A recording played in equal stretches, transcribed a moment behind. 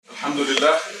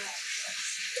Alhamdulillah,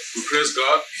 we praise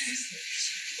God.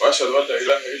 وأشهد أن لا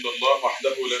إله إلا الله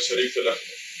وحده لا شريك له.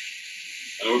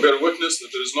 And we bear witness that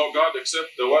there is no God except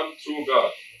the one true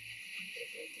God.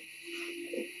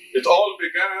 It all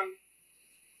began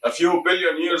a few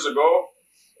billion years ago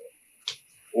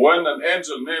when an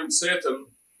angel named Satan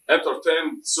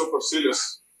entertained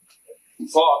supercilious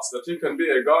thoughts that he can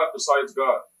be a God besides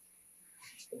God.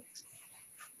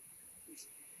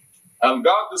 And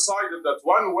God decided that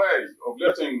one way of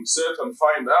letting Satan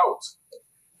find out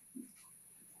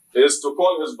is to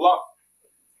call his bluff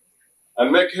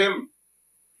and make him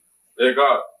a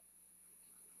God.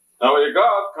 Now, a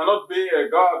God cannot be a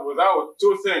God without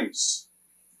two things: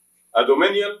 a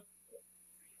dominion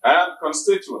and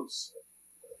constituents.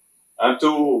 And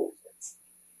to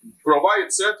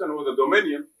provide Satan with a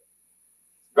dominion,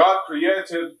 God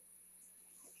created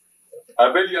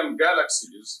a billion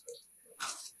galaxies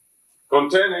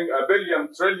containing a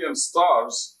billion trillion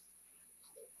stars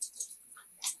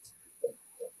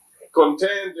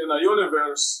contained in a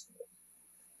universe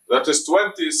that is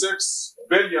 26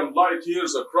 billion light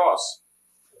years across.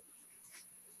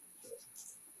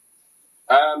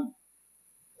 And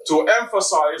to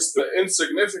emphasize the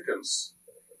insignificance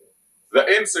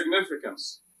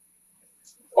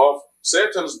of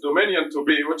Satan's dominion to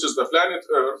be, which is the planet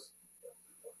Earth,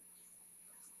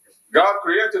 God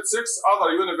created 6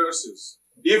 other universes,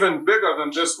 even bigger than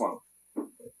this one.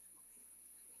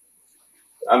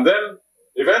 And then,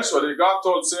 eventually, God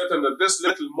told Satan that this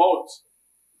little mote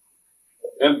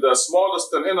in the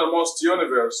smallest and innermost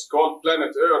universe, called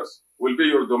planet Earth, will be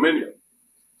your dominion.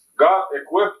 God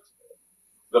equipped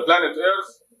the planet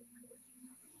Earth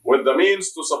with the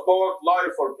means to support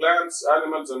life for plants,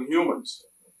 animals, and humans.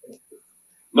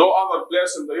 No other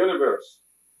place in the universe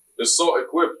is so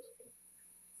equipped.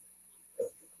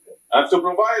 And to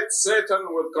provide Satan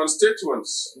with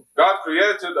constituents, God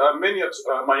created a minute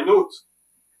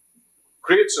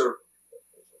creature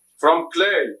from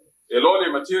clay, a lowly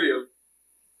material,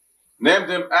 named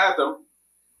him Adam,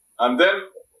 and then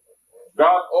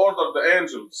God ordered the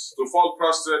angels to fall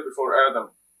prostrate before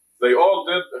Adam. They all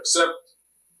did except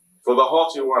for the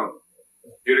haughty one.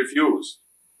 He refused.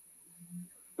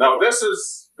 Now this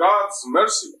is God's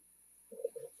mercy.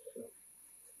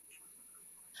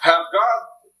 Had God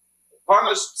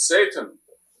punished Satan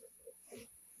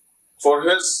for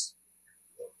his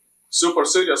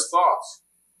supercilious thoughts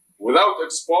without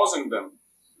exposing them,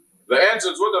 the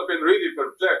angels would have been really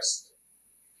perplexed.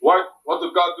 What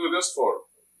did God do this for?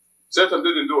 Satan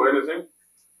didn't do anything,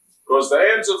 because the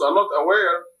angels are not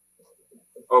aware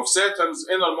of Satan's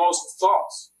innermost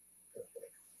thoughts,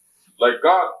 like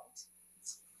God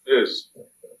is.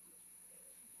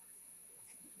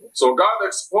 So God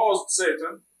exposed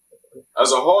Satan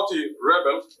as a haughty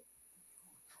rebel,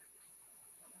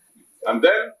 and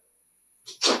then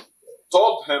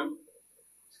told him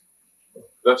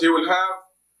that he will have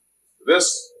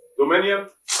this dominion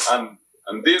and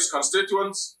these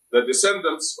constituents, the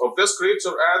descendants of this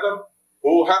creature Adam,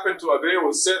 who happen to agree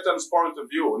with Satan's point of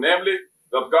view, namely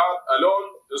that God alone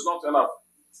is not enough.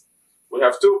 We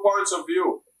have 2 points of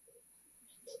view.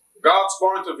 God's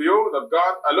point of view, that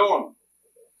God alone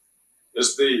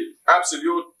is the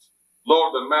absolute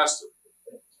Lord and Master,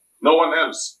 no one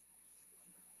else.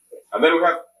 And then we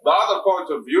have the other point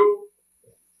of view,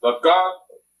 that God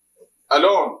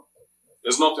alone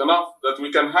is not enough, that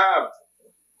we can have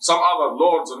some other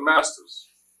lords and masters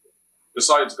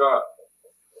besides God.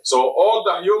 So all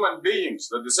the human beings,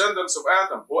 the descendants of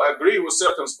Adam, who agree with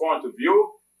Satan's point of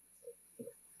view,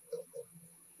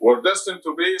 were destined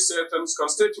to be Satan's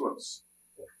constituents.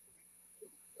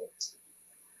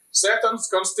 Satan's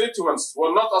constituents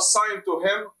were not assigned to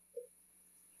him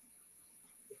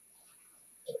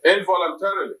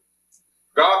involuntarily.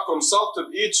 God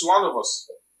consulted each one of us.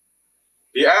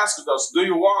 He asked us, do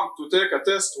you want to take a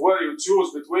test where you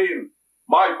choose between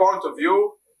my point of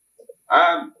view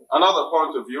and another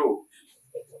point of view?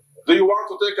 Do you want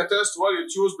to take a test where you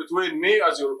choose between me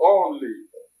as your only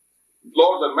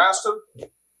Lord and Master,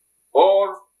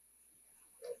 or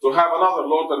to have another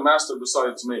Lord and Master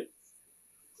besides me?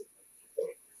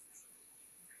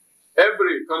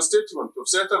 Every constituent of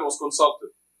Satan was consulted.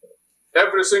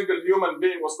 Every single human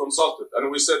being was consulted. And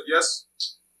we said yes.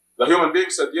 The human being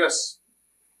said yes.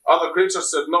 Other creatures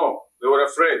said no. They were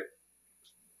afraid.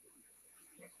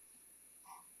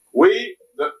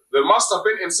 There must have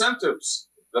been incentives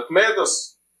that made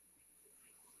us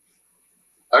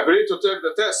agree to take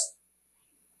the test.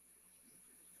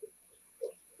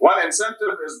 One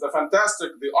incentive is the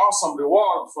fantastic, the awesome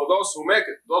reward for those who make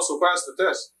it, those who pass the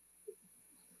test.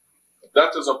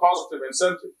 That is a positive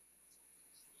incentive.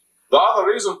 The other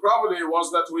reason probably was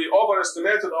that we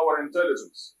overestimated our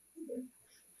intelligence.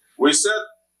 We said,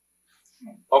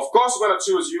 of course we're going to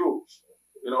choose you.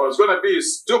 You know, it's going to be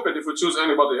stupid if we choose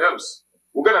anybody else.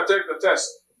 We're going to take the test.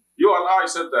 You and I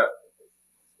said that.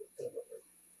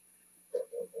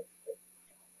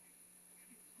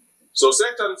 So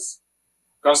Satan's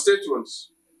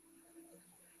constituents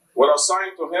were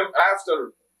assigned to him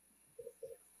after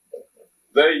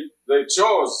they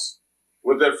chose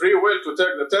with their free will to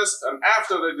take the test, and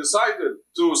after they decided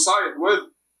to side with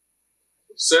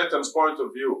Satan's point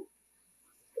of view.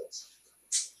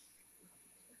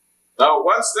 Now,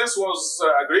 once this was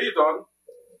agreed on,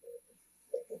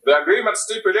 the agreement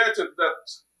stipulated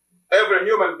that every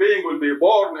human being will be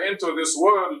born into this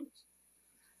world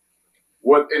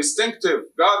with instinctive,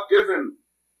 God-given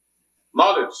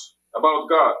knowledge about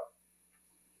God.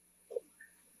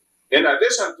 In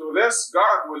addition to this,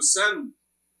 God will send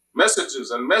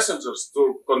messages and messengers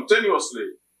to continuously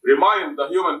remind the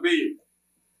human being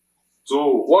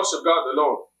to worship God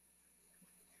alone.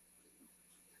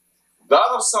 The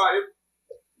other side,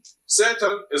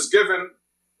 Satan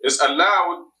is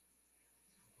allowed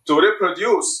to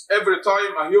reproduce every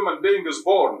time a human being is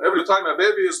born. Every time a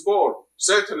baby is born,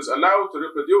 Satan is allowed to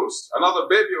reproduce. Another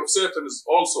baby of Satan is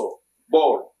also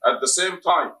born at the same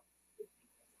time.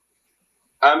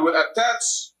 And will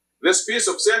attach, this piece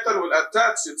of Satan will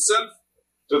attach itself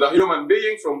to the human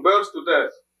being from birth to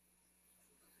death.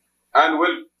 And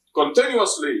will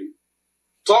continuously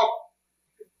talk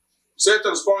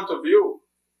Satan's point of view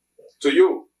to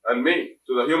you and me,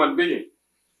 to the human being,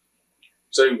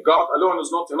 saying God alone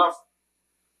is not enough.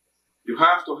 You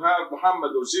have to have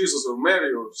Muhammad or Jesus or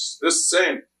Mary or this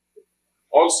saint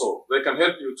also. They can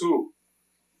help you too.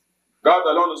 God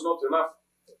alone is not enough.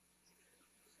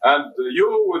 And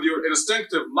you, with your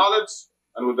instinctive knowledge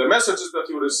and with the messages that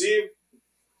you receive,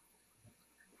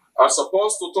 are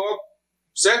supposed to talk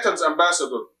Satan's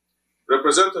ambassador,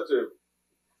 representative,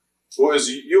 who is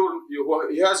he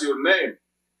has your name.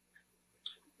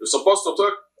 You're supposed to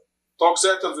talk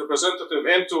Satan's representative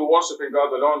into worshiping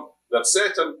God alone, that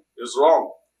Satan is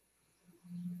wrong.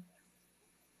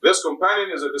 This companion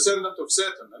is a descendant of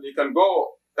Satan, and he can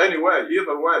go any way,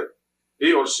 either way,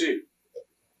 he or she.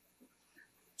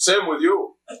 Same with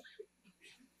you.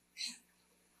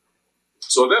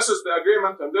 So this is the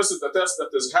agreement, and this is the test that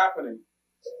is happening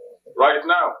right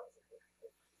now.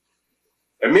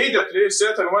 Immediately,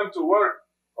 Satan went to work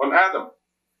on Adam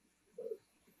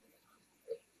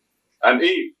and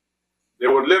Eve. They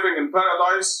were living in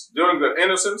paradise during their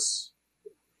innocence.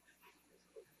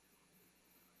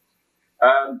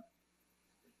 And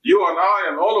you and I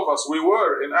and all of us, we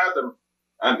were in Adam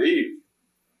and Eve.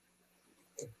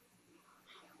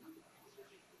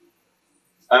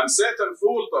 And Satan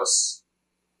fooled us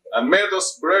and made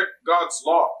us break God's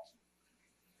law.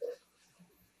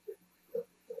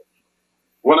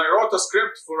 When I wrote a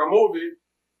script for a movie,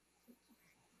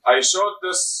 I showed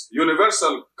this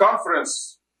universal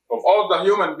conference of all the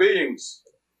human beings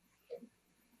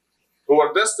who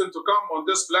are destined to come on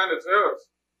this planet Earth,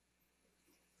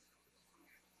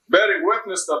 bearing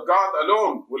witness that God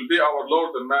alone will be our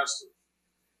Lord and Master.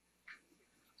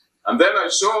 And then I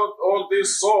showed all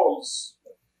these souls,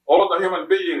 all the human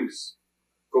beings,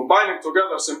 combining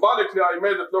together. Symbolically, I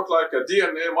made it look like a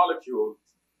DNA molecule.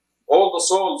 All the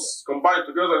souls combined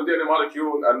together in DNA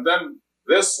molecule, and then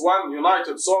this one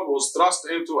united soul was thrust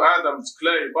into Adam's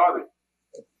clay body.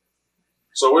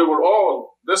 So we were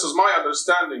all, this is my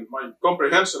understanding, my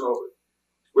comprehension of it.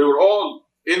 We were all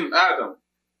in Adam.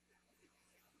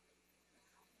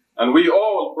 And we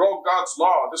all broke God's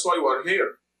law. That's why we are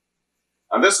here.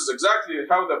 And this is exactly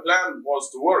how the plan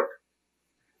was to work.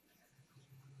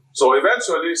 So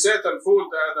eventually, Satan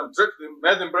fooled Adam, tricked him,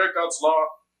 made him break God's law.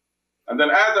 And then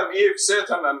Adam, Eve,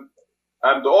 Satan,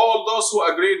 and all those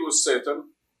who agreed with Satan.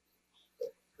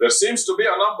 There seems to be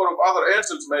a number of other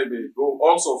angels maybe who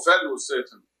also fell with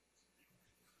Satan,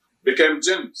 became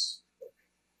jinns.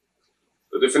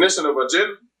 The definition of a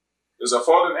jinn is a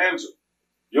fallen angel.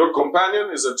 Your companion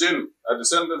is a jinn, a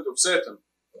descendant of Satan,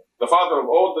 the father of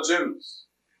all the jinns,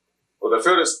 or the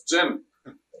first jinn.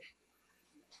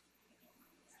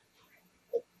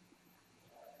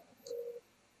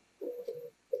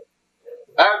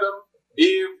 Adam,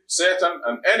 Eve, Satan,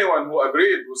 and anyone who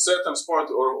agreed with Satan's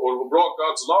point or who broke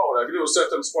God's law or agreed with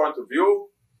Satan's point of view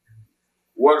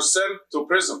were sent to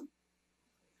prison.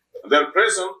 Their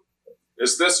prison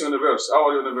is this universe,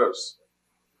 our universe.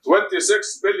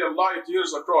 26 billion light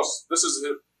years across. This is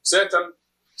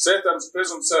Satan's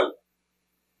prison cell.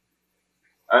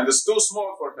 And it's too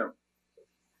small for him.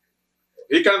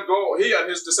 He can't go, he and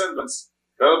his descendants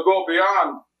cannot go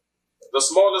beyond the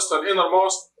smallest and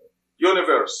innermost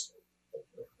universe.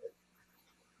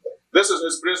 This is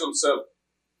his prison cell.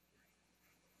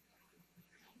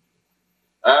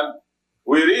 And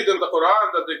we read in the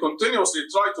Quran that they continuously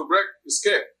try to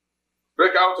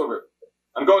break out of it,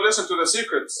 and go listen to the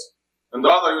secrets in the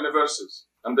other universes.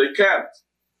 And they can't,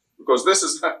 because this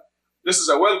is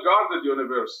a well-guarded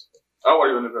universe, our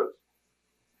universe.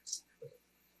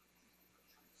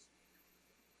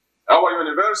 Our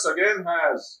universe again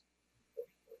has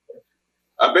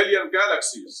 1 billion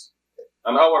galaxies,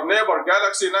 and our neighbor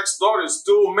galaxy next door is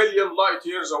 2 million light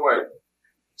years away.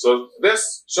 So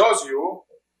this shows you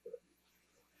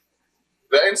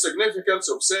the insignificance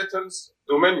of Satan's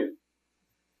dominion.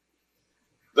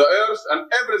 The earth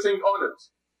and everything on it.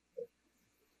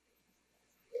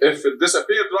 If it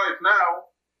disappeared right now,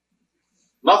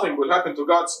 nothing will happen to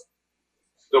God's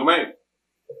domain.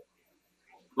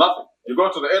 Nothing. You go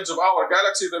to the edge of our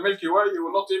galaxy, the Milky Way, you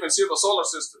will not even see the solar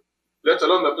system, let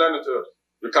alone the planet Earth.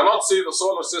 You cannot see the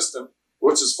solar system,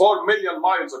 which is 4 million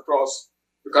miles across.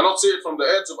 You cannot see it from the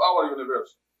edge of our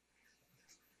universe.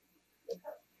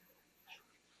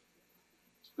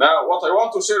 Now, what I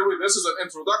want to share with this is an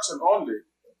introduction only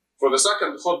for the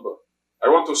second khutbah. I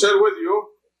want to share with you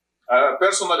a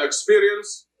personal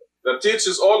experience that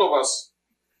teaches all of us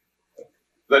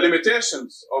the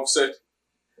limitations of Satan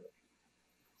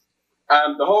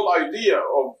and the whole idea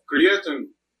of creating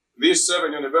these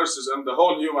 7 universes and the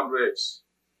whole human race.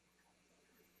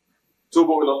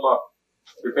 Tubu ilallah.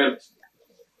 Repent.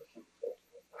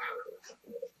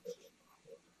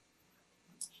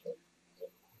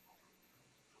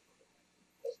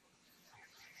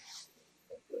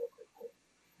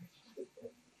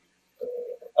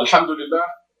 Alhamdulillah,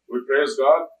 we praise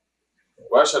God.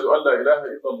 وأشهد أن لا إله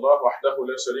إلا الله وحده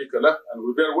لا شريك له, and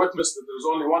we bear witness that there is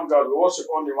only one God. We worship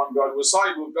only one God. We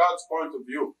side with God's point of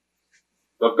view,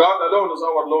 that God alone is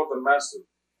our Lord and Master,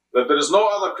 that there is no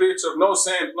other creature, no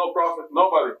saint, no prophet,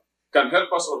 nobody can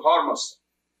help us or harm us,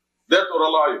 dead or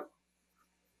alive.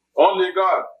 Only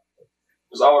God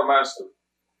is our Master,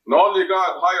 and only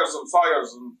God hires and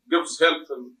fires and gives health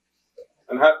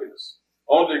and happiness.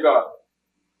 Only God.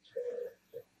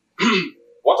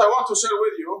 What I want to share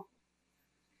with you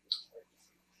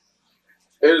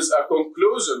is a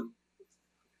conclusion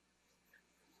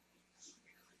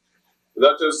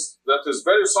that is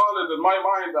very solid in my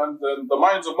mind and in the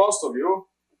minds of most of you,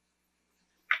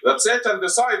 that Satan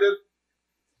decided,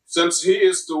 since he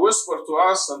is to whisper to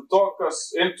us and talk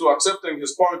us into accepting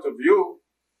his point of view,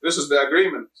 this is the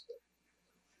agreement,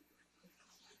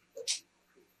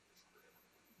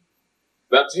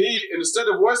 that he, instead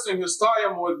of wasting his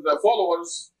time with the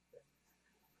followers,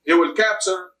 he will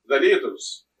capture the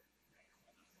leaders,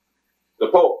 the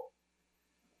Pope.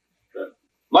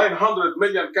 900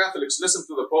 million Catholics listen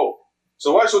to the Pope.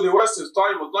 So why should he waste his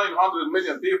time with 900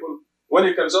 million people when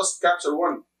he can just capture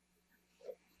one?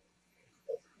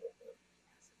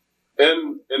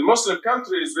 In Muslim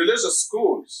countries, religious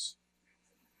schools,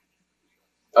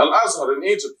 Al-Azhar in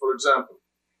Egypt, for example,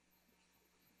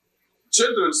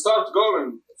 children start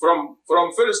going from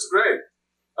first grade.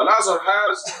 Al-Azhar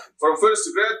has from first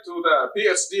grade to the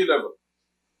PhD level.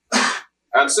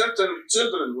 And certain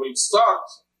children will start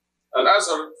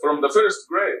Al-Azhar from the first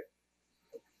grade.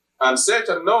 And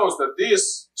Satan knows that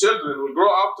these children will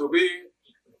grow up to be,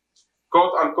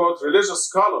 quote-unquote, religious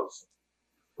scholars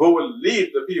who will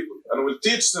lead the people and will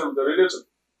teach them the religion.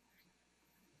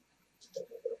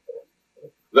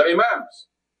 The Imams.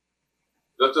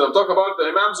 That talk about the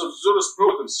Imams of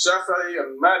jurisprudence, Shafi'i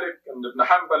and Malik and Ibn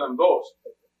Hanbal and those.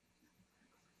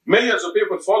 Millions of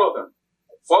people followed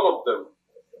them.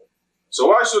 So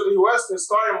why should he waste his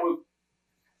time with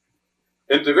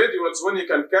individuals when he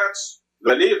can catch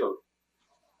the leader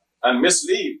and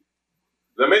mislead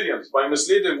the millions by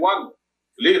misleading one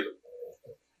leader?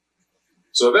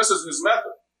 So this is his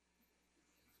method.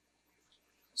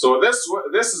 So this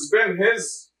has been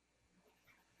his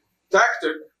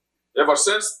tactic ever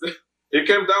since he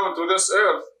came down to this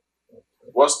earth,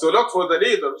 was to look for the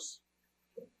leaders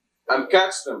and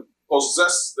catch them,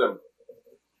 possess them.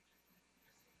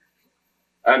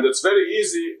 And it's very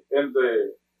easy in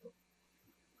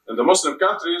the Muslim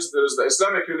countries. There is the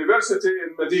Islamic University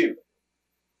in Medina.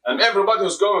 And everybody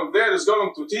who's going there is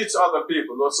going to teach other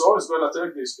people. So he's going to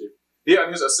take these people. He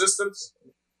and his assistants,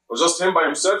 or just him by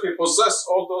himself, he possesses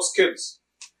all those kids,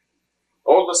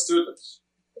 all the students.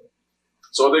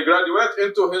 So they graduate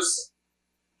into his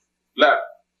lab.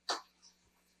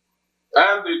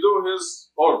 And they do his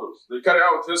orders. They carry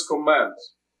out his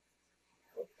commands.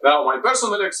 Now, my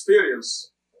personal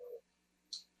experience,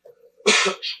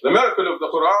 the miracle of the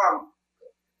Quran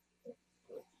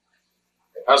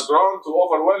has grown to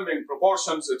overwhelming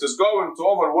proportions. It is going to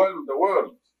overwhelm the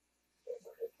world.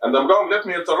 And let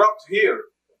me interrupt here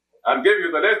and give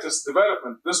you the latest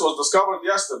development. This was discovered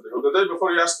yesterday or the day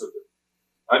before yesterday.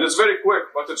 And it's very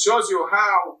quick, but it shows you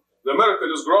how the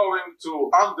miracle is growing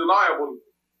to undeniable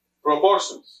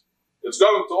proportions. It's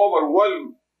going to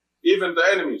overwhelm even the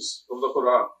enemies of the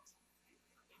Quran.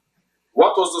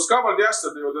 What was discovered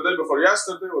yesterday or the day before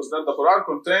yesterday was that the Quran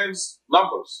contains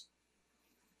numbers.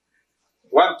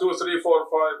 1, 2, 3, 4,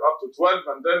 5, up to 12,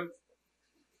 and then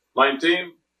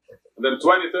 19, and then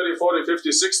 20, 30, 40,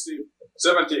 50, 60,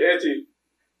 70, 80,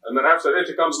 and then after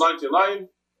 80 comes 99,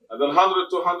 and then 100,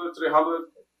 200, 300,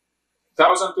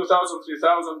 1,000, 2,000,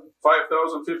 3,000,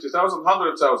 5,000, 50,000,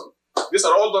 100,000. These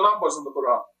are all the numbers in the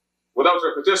Quran, without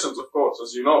repetitions, of course,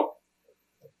 as you know.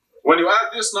 When you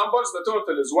add these numbers, the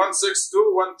total is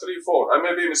 162, 134. I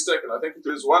may be mistaken. I think it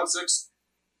is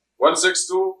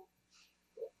 162,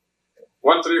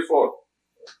 134.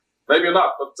 Maybe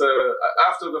not, but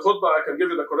after the khutbah, I can give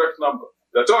you the correct number.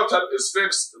 The total is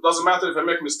fixed. It doesn't matter if I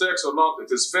make mistakes or not.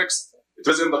 It is fixed. It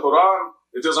is in the Quran.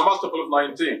 It is a multiple of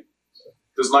 19. It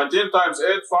is 19 times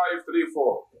 8, 5, 3,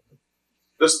 4.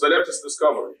 This is the latest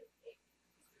discovery.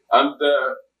 And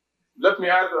let me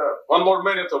add one more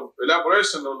minute of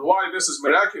elaboration on why this is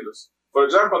miraculous. For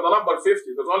example, the number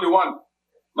 50. There's only one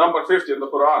number 50 in the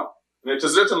Quran. And it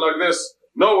is written like this.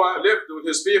 Noah lived with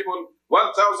his people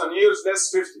 1,000 years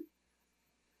less 50.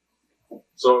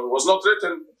 So it was not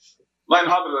written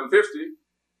 950.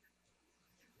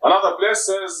 Another place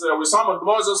says, we summoned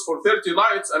Moses for 30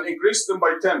 nights and increased them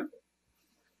by 10.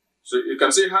 So you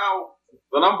can see how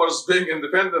the numbers being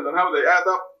independent and how they add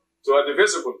up to a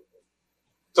divisible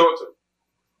total.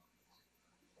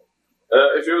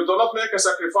 If you do not make a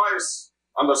sacrifice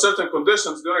under certain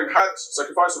conditions during Hajj,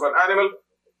 sacrifice of an animal,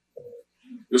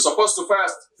 you're supposed to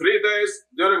fast 3 days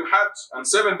during Hajj and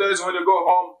 7 days when you go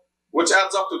home, which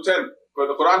adds up to 10. Because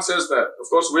the Quran says that. Of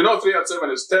course, we know 3 and 7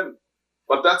 is 10,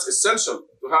 but that's essential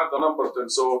to have the number 10.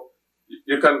 So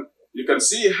you can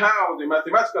see how the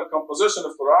mathematical composition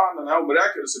of Quran and how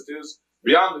miraculous it is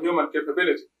beyond human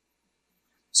capability.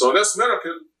 So this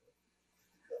miracle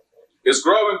is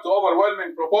growing to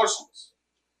overwhelming proportions.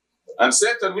 And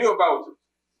Satan knew about it.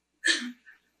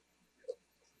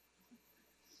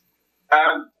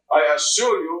 And I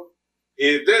assure you,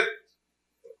 he did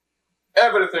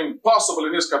everything possible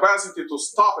in his capacity to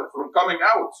stop it from coming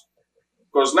out.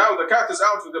 Because now the cat is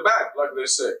out with the bag, like they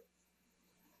say.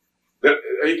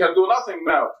 He can do nothing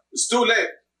now. It's too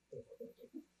late.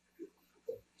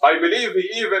 I believe he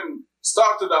even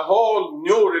started a whole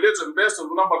new religion based on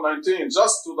the number 19,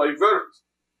 just to divert.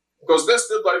 Because this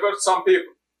did divert some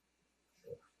people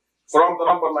from the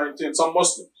number 19, some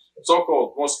Muslims,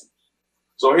 so-called Muslims.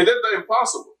 So he did the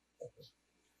impossible.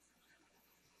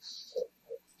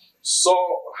 So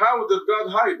how did God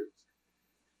hide it?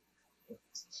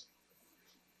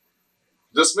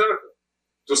 This miracle,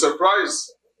 to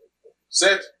surprise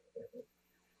Satan.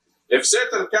 If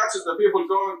Satan catches the people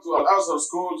going to Al-Azhar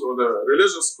schools or the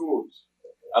religious schools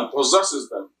and possesses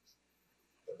them,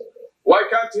 why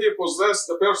can't he possess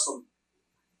the person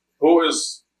who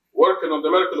is working on the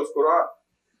miracle of Quran?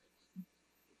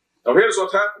 Now here's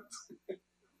what happened.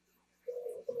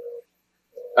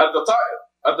 At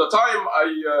the time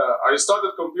I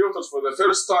studied computers for the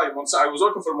first time. I was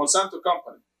working for Monsanto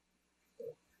Company.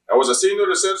 I was a senior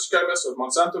research chemist at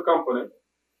Monsanto Company,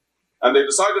 and they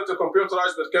decided to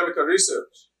computerize their chemical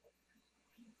research.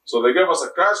 So they gave us a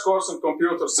crash course in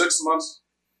computers, 6 months,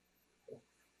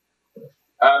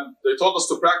 and they told us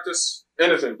to practice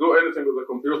anything, do anything with the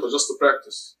computer, just to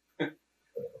practice.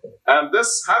 And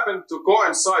this happened to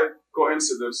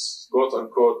coincidence, quote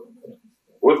unquote,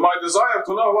 with my desire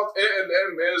to know what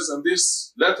ALM is and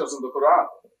these letters in the Quran.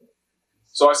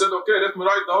 So I said, okay, let me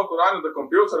write the whole Quran in the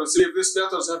computer and see if these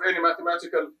letters have any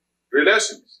mathematical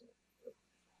relations.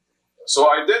 So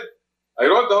I did. I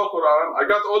wrote the whole Quran. I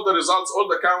got all the results, all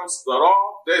the counts, the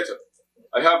raw data.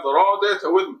 I have the raw data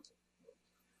with me.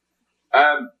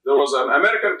 And there was an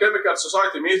American Chemical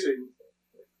Society meeting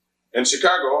in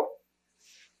Chicago.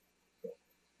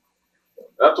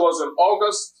 That was in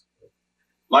August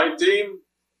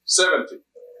 1970.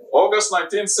 August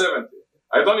 1970.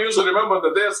 I don't usually remember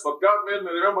the dates, but God made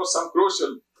me remember some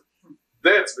crucial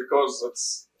dates because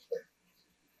it's...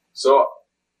 So,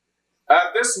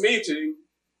 at this meeting,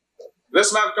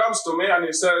 this man comes to me and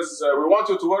he says, we want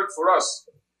you to work for us.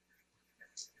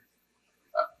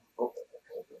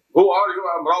 Who are you?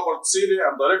 I'm Robert Seeley.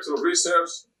 I'm Director of Research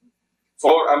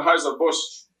for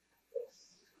Anheuser-Busch.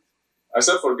 I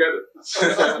said, forget it.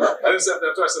 I didn't say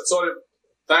that too. I said, sorry,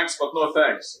 thanks, but no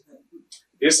thanks.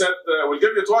 He said, we'll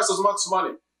give you twice as much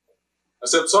money. I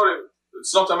said, sorry,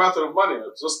 it's not a matter of money.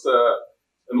 It's just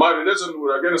in my religion,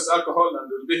 we're against alcohol, and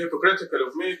it will be hypocritical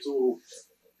of me to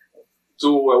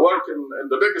work in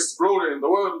the biggest brewery in the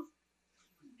world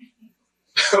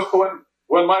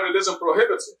when my religion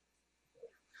prohibits it.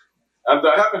 And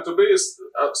I happen to be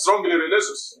strongly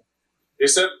religious. He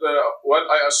said, well,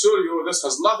 I assure you, this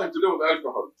has nothing to do with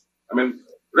alcohol. I mean,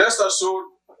 rest assured,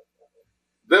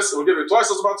 this will give you twice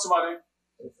as much money,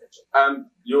 and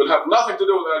you will have nothing to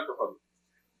do with alcohol.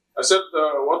 I said,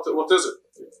 what is it?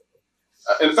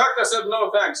 In fact, I said,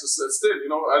 no, thanks. It's still,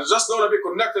 I just don't want to be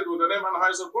connected with the name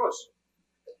Anheuser-Busch.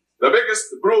 The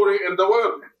biggest brewery in the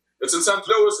world. It's in St.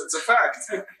 Louis, it's a fact.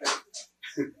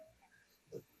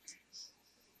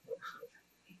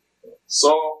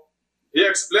 So he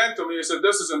explained to me, he said,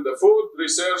 this is in the food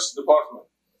research department.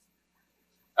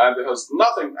 And it has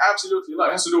nothing, absolutely nothing.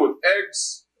 It has to do with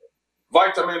eggs,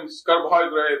 vitamins,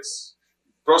 carbohydrates,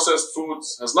 processed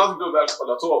foods. It has nothing to do with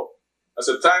alcohol at all. I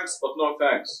said, thanks, but no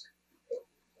thanks.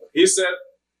 He said,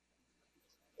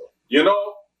 here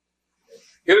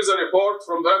is a report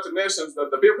from the United Nations that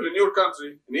the people in your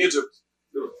country, in Egypt,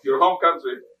 your home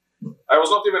country, I was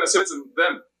not even a citizen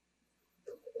then,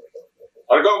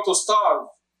 are going to starve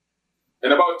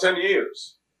in about 10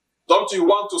 years. Don't you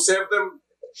want to save them?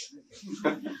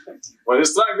 Well,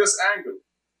 he's trying this angle.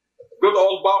 Good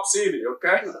old Bob Seeley,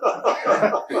 okay?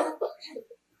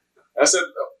 I said,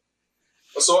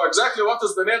 so exactly what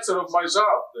is the nature of my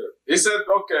job there? He said,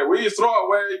 okay, we throw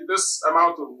away this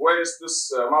amount of waste,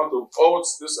 this amount of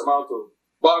oats, this amount of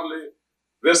barley,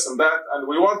 this and that, and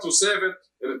we want to save it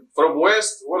from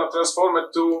waste, we want to transform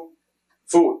it to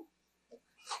food.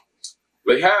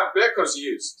 They have baker's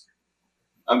yeast,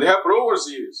 and they have brewer's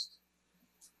yeast,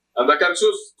 and they can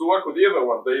choose to work with either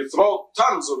one. They throw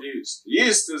tons of yeast.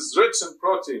 Yeast is rich in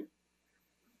protein,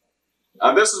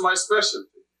 and this is my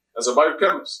specialty as a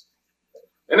biochemist.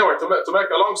 Anyway, to make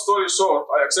a long story short,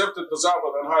 I accepted the job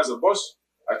at Anheuser-Busch.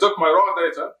 I took my raw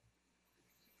data.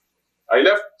 I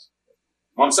left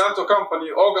Monsanto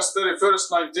Company August 31st,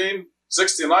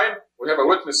 1969. We have a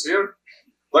witness here,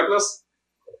 Douglas.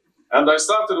 And I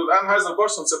started with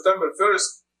Anheuser-Busch on September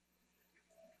 1st,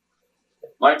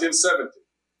 1970.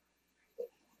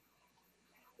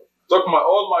 Took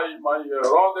all my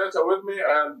raw data with me,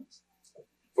 and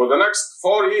for the next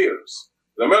 4 years,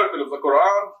 the miracle of the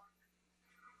Quran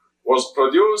was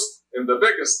produced in the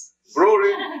biggest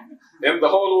brewery in the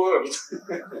whole world.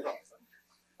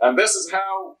 And this is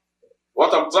how,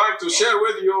 what I'm trying to share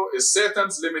with you is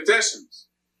Satan's limitations.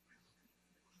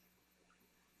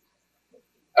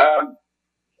 And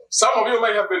some of you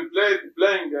may have been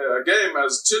playing a game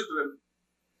as children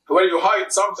where you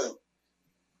hide something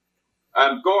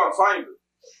and go and find it.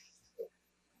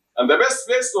 And the best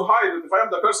place to hide it, if I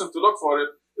am the person to look for it,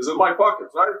 is in my pocket,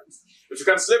 right? If you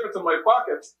can slip it in my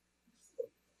pocket,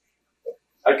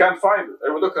 I can't find it. I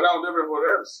will look around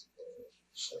everywhere else.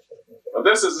 But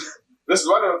this is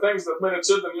one of the things that many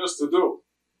children used to do.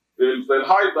 They'll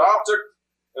hide the object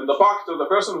in the pocket of the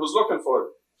person who's looking for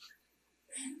it.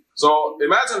 So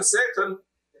imagine Satan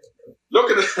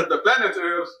looking at the planet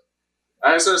Earth,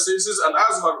 and he says, this is an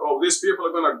Azhar. Oh, these people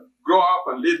are going to grow up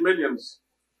and lead millions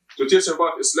to teach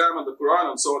about Islam and the Quran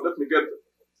and so on. Let me get them.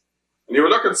 And you will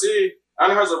look and see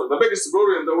Anheuser, the biggest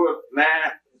brewery in the world.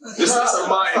 Nah, this is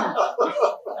mine.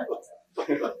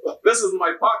 This is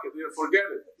my pocket. You forget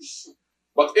it.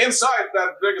 But inside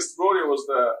that biggest brewery was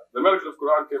the miracle of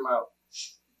Quran came out.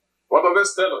 What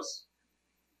does this tell us?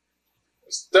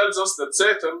 It tells us that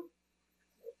Satan,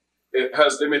 it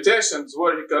has limitations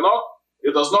where he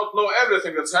does not know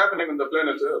everything that's happening on the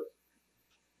planet Earth.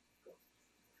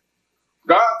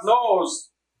 God knows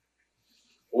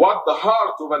what the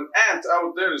heart of an ant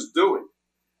out there is doing.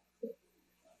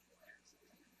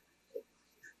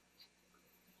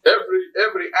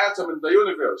 Every atom in the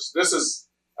universe, this is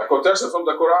a quotation from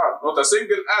the Quran, not a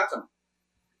single atom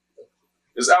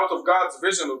is out of God's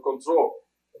vision or control.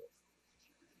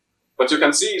 But you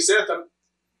can see Satan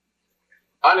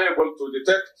unable to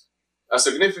detect a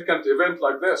significant event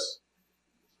like this.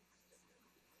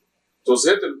 It was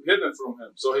hidden from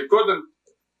him, so he couldn't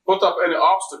put up any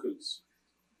obstacles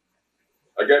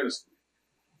against me.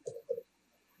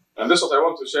 And this is what I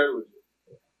want to share with you.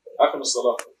 Akim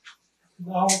as-salat.